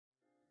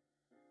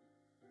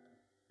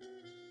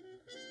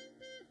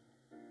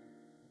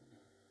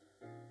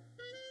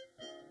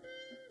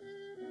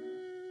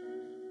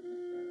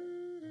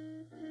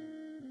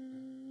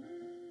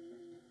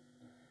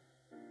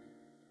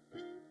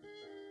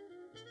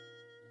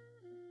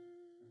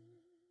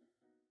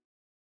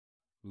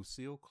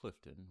Lucille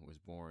Clifton was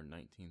born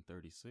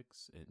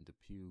 1936 in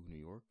Depew, New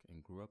York,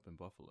 and grew up in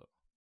Buffalo.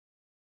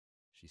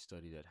 She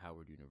studied at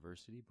Howard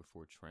University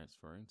before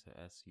transferring to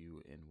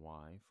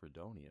SUNY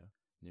Fredonia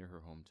near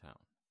her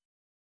hometown.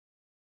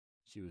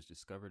 She was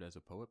discovered as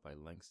a poet by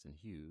Langston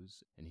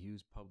Hughes, and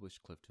Hughes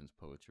published Clifton's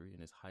poetry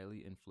in his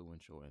highly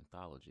influential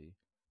anthology,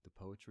 The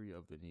Poetry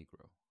of the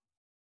Negro.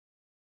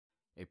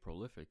 A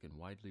prolific and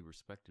widely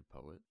respected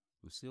poet,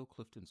 Lucille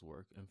Clifton's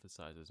work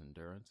emphasizes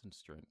endurance and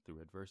strength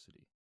through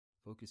adversity,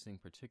 focusing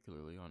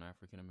particularly on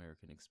African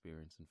American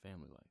experience and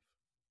family life.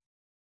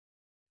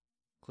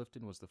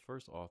 Clifton was the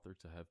first author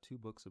to have 2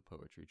 books of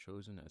poetry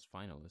chosen as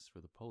finalists for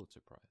the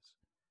Pulitzer Prize.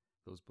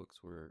 Those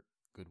books were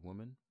Good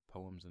Woman,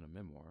 Poems and a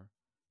Memoir,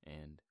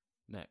 and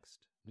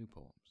Next, New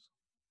Poems.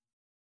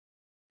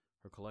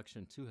 Her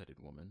collection Two-Headed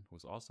Woman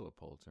was also a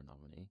Pulitzer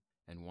nominee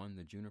and won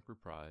the Juniper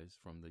Prize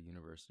from the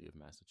University of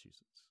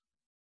Massachusetts.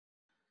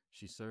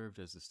 She served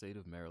as the state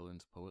of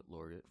Maryland's Poet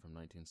Laureate from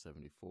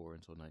 1974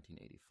 until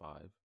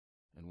 1985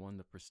 and won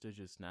the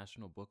prestigious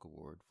National Book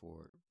Award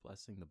for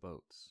Blessing the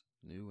Boats,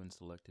 New and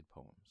Selected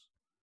Poems.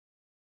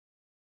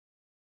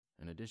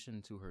 In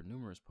addition to her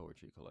numerous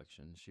poetry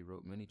collections, she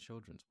wrote many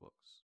children's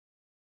books.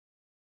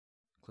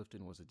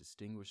 Clifton was a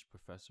distinguished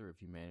professor of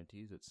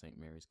humanities at St.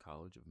 Mary's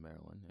College of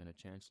Maryland and a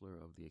chancellor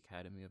of the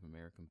Academy of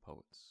American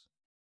Poets.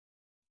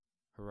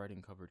 Her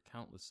writing covered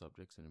countless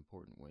subjects in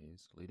important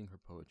ways, leading her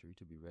poetry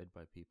to be read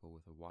by people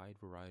with a wide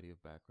variety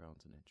of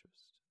backgrounds and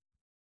interests.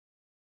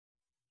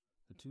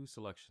 The 2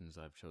 selections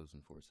I've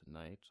chosen for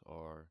tonight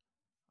are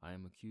I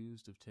Am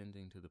Accused of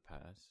Tending to the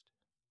Past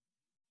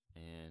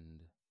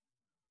and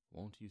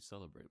Won't You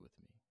Celebrate With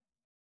Me?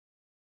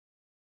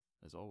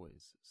 As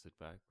always, sit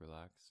back,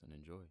 relax, and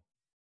enjoy.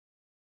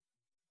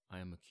 I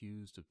am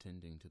accused of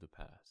tending to the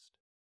past.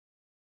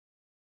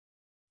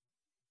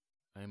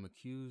 I am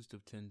accused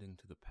of tending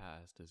to the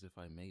past as if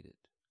I made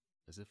it,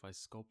 as if I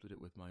sculpted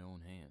it with my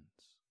own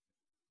hands.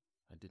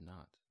 I did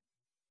not.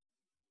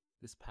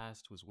 This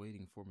past was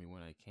waiting for me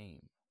when I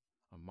came,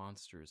 a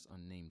monstrous,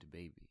 unnamed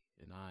baby,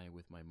 and I,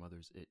 with my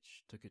mother's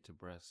itch, took it to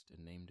breast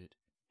and named it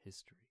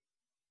History.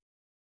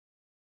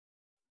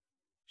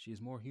 She is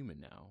more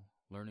human now,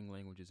 learning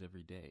languages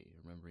every day,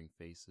 remembering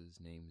faces,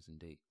 names, and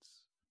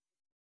dates.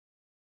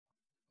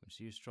 When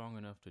she is strong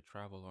enough to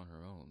travel on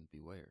her own,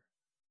 beware.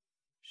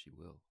 She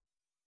will.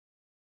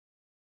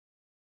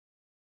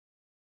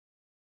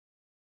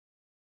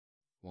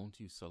 Won't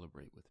you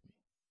celebrate with me?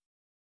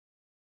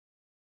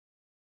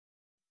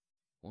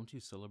 Won't you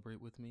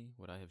celebrate with me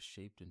what I have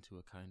shaped into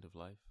a kind of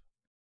life?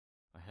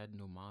 I had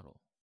no model.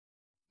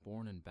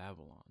 Born in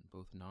Babylon,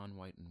 both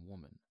non-white and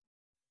woman,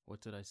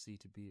 what did I see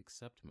to be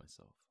except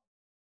myself?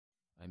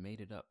 I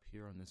made it up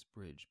here on this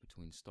bridge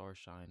between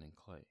starshine and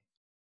clay,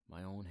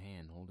 my own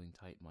hand holding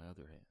tight my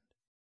other hand.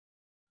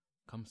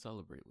 Come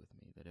celebrate with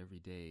me that every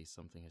day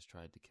something has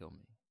tried to kill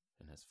me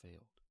and has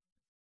failed.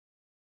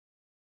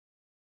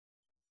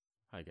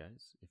 Hi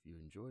guys, if you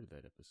enjoyed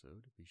that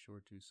episode, be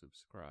sure to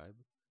subscribe.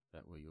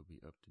 That way you'll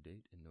be up to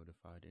date and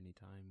notified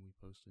anytime we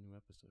post a new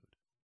episode.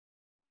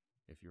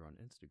 If you're on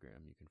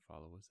Instagram, you can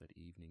follow us at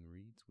Evening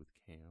Reads with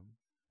Cam.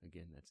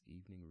 Again, that's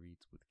Evening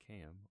Reads with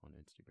Cam on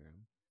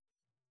Instagram.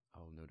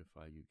 I'll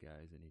notify you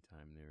guys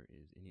anytime there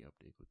is any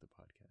update with the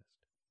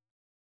podcast.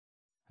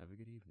 Have a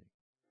good evening.